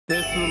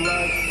Sleeper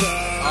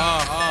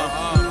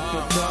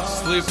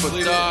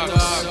Dogs,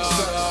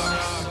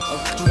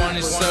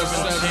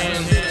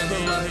 2017,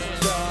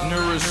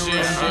 new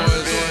regime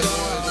boys,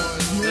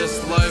 this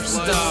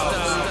lifestyle.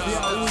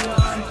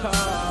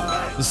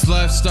 This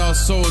lifestyle's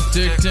so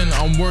addicting,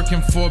 I'm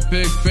working for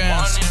big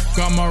bands.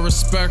 Got my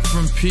respect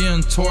from P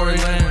and Tory.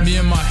 Me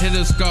and my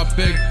hitters got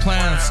big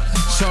plans.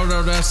 Shout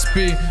out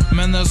SB,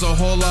 man, there's a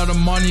whole lot of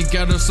money,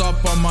 get us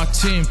up on my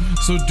team.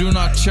 So do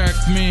not check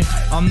me,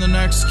 I'm the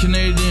next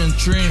Canadian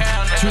dream.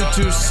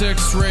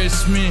 226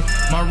 race me,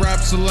 my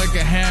raps are like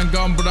a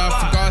handgun, but I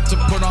forgot to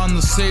put on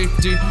the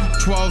safety.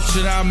 12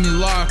 should have me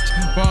locked,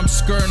 but I'm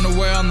skirting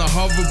away on the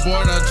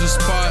hoverboard I just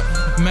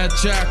bought. Met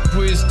Jack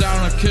Please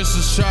down at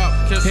Kiss's shop.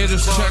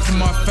 Haters checking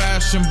my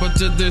fashion, but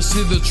did they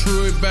see the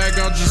Truly bag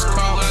I just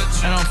caught?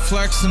 And I'm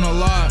flexing a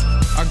lot,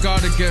 I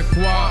gotta get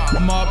guap.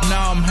 I'm up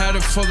now, I'm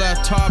headed for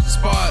that top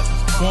spot.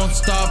 Won't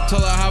stop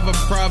till I have a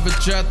private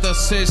jet that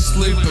says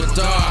Sleeper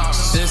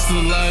Dogs. This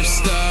the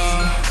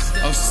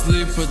lifestyle of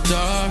Sleeper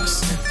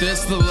Dogs.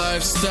 This the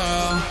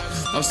lifestyle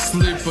of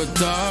Sleeper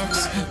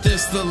Dogs.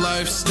 This the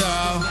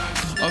lifestyle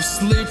of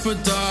Sleeper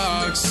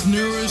Dogs.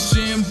 New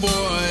regime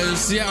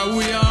boys, yeah,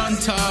 we on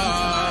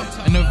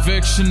top. An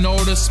eviction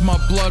notice, my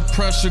blood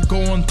pressure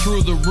going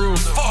through the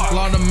roof. A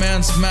lot of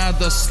man's mad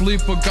that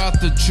Sleeper got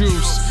the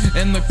juice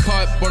in the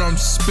cut, but I'm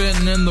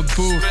spitting in the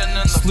booth.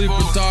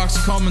 Sleeper Dogs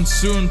coming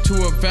soon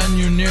to a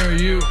venue near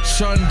you.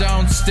 Shutting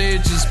down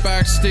stages,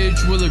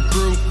 backstage with a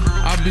group.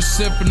 I'll be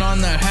sipping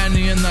on that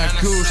Henny and that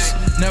Goose.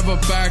 Never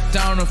back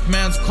down if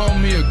mans call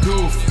me a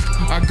goof.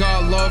 I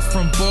got love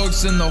from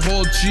Bugs and the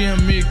whole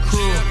GME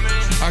crew.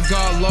 I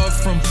got love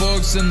from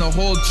Bugs and the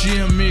whole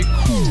GME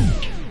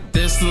crew.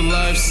 This the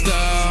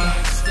lifestyle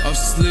of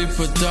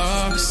Sleeper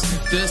Dogs.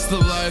 This the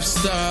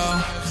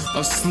lifestyle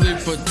of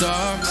Sleeper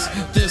Dogs.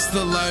 This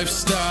the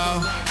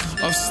lifestyle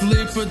of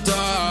Sleeper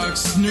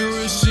Dogs. New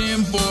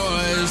regime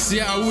boys,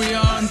 yeah, we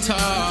on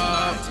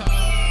top.